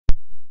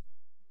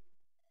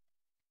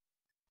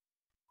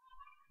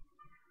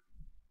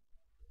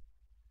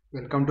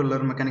Welcome to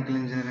Learn Mechanical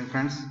Engineering,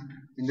 friends.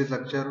 In this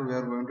lecture, we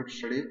are going to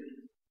study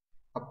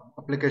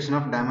application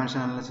of dimension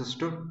analysis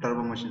to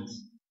turbo machines.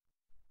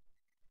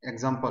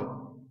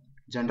 Example: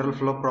 general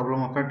flow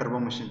problem of a turbo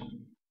machine.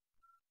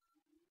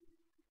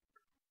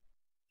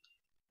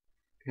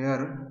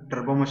 Here,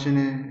 turbo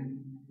machine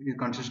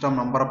consists of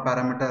number of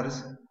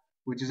parameters,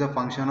 which is a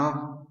function of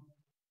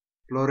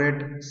flow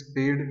rate,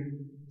 speed,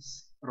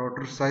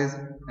 rotor size,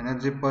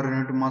 energy per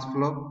unit mass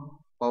flow,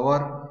 power,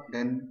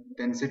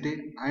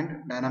 density, and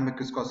dynamic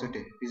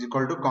viscosity is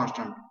equal to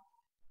constant.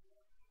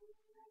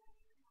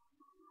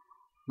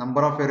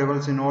 Number of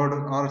variables involved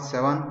are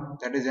 7,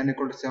 that is n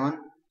equal to 7.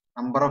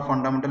 Number of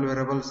fundamental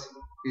variables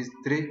is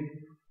 3.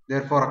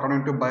 Therefore,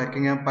 according to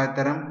Buckingham pi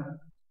theorem,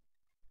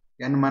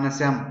 n minus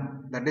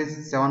m, that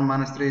is 7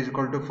 minus 3 is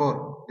equal to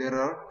 4. There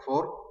are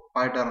 4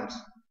 pi terms.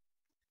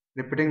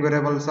 Repeating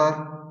variables are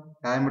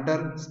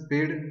diameter,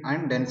 speed,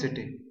 and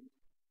density.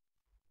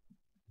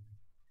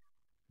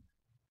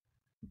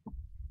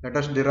 Let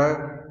us derive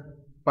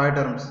pi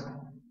terms.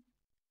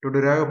 To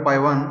derive pi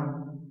 1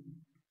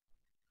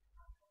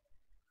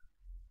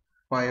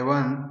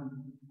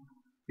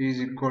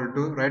 is equal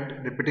to,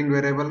 write repeating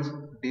variables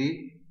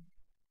d,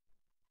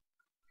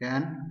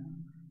 n,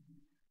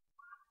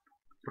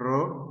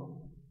 rho,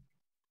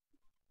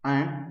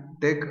 and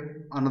take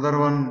another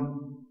one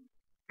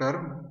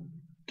term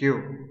q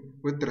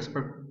with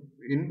respect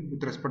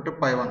to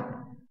pi 1.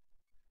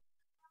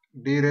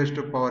 d raised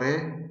to power a,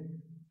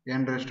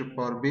 n raised to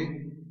power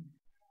b,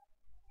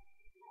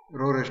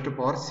 rho raised to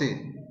power c.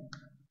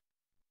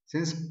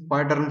 Since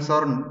pi terms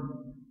are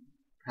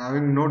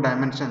having no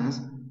dimensions,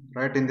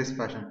 write in this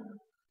fashion: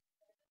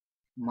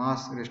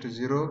 mass raised to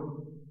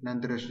 0,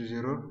 length raised to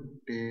 0,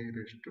 t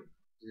raised to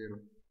 0.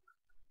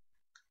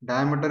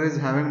 Diameter is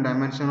having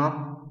dimension of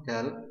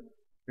L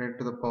raised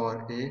to the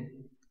power a,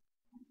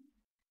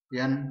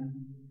 n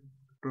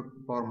to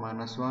the power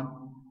minus 1,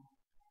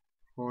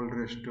 whole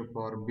raised to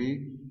power b.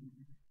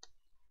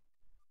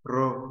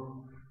 Rho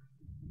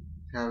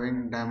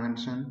having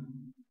dimension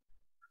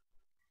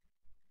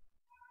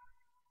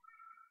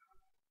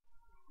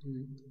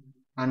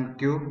and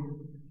q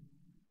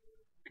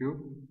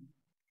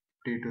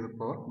t to the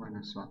power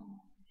minus 1.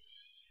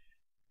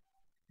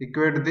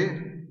 Equate the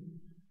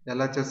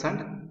LHS and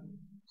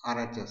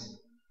RHS.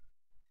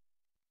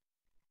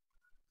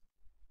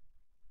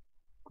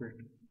 Great.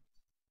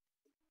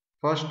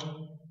 First,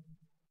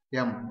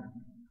 m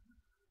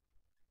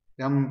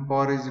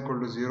power is equal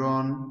to 0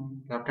 on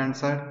left hand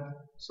side,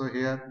 so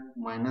here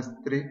minus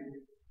 3.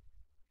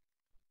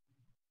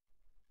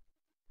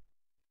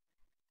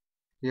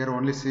 Here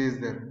only c is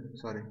there,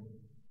 sorry.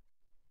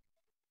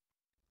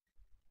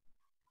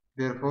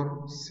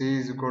 Therefore, c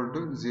is equal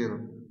to 0.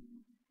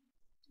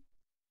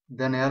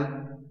 Then L,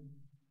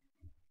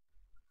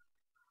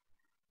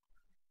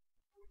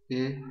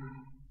 a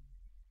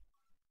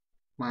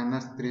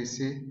minus 3c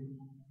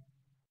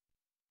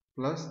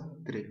plus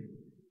 3.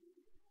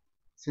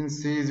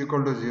 Since c is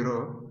equal to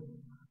 0,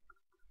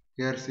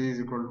 here c is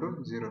equal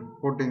to 0.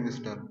 Put in this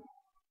term.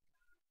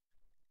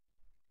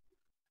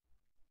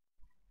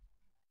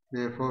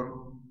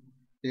 Therefore,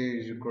 a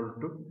is equal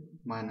to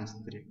minus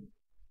 3.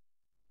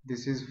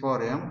 This is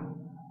for m,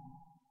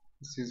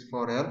 this is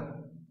for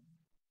L.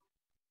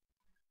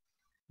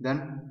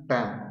 Then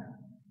tan.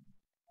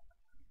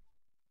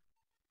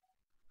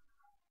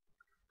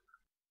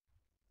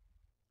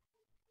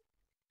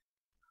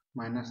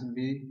 Minus b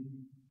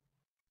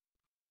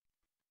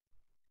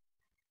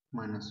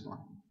minus 1.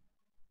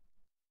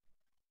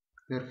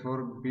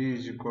 Therefore, b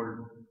is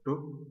equal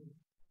to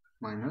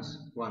minus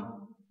 1.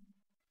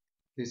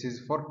 This is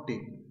for t.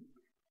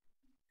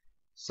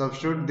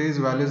 Substitute these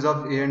values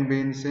of a and b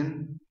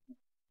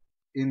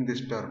in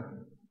this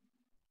term.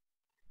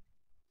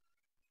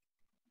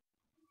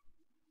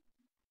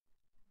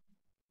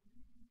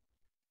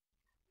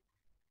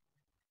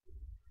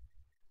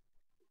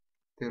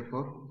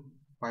 Therefore,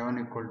 pi 1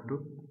 equal to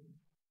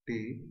t.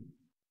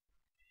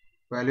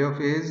 Value of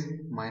a is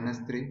minus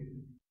 3.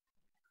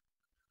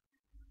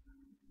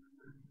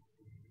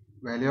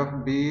 Value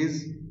of b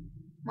is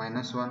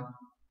minus 1.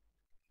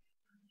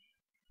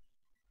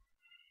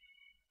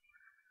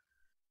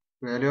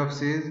 Value of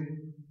c is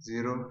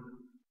 0.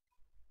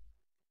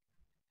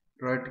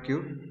 Write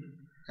q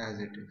as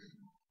it is.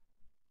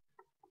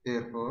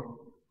 Therefore,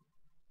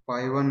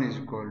 pi 1 is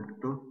equal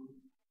to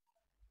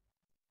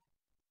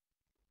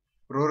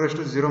rho raised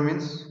to 0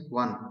 means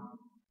 1,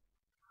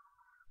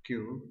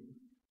 q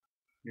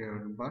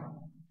divided by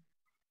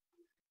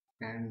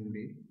n d.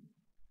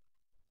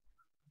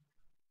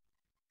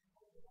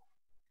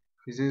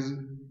 This is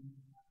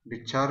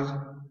discharge.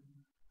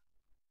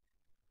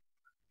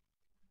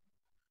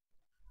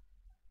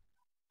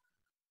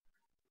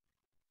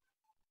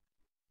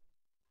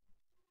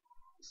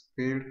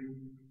 Speed,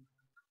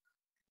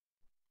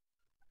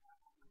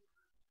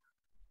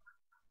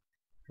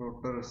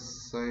 rotor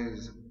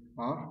size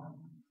or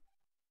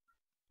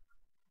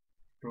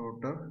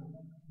rotor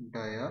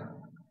diameter.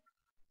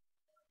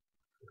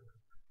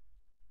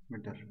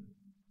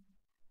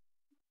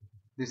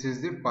 This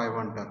is the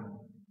pi1 term.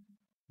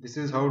 This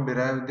is how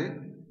derive the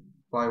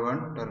pi1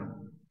 term.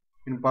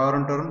 In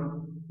pi1 term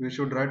we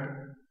should write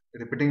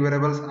repeating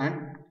variables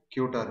and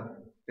q term.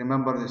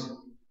 Remember this.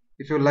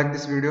 If you like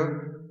this video,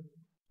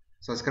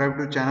 subscribe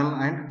to channel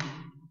and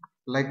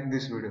like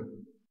this video.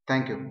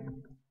 Thank you.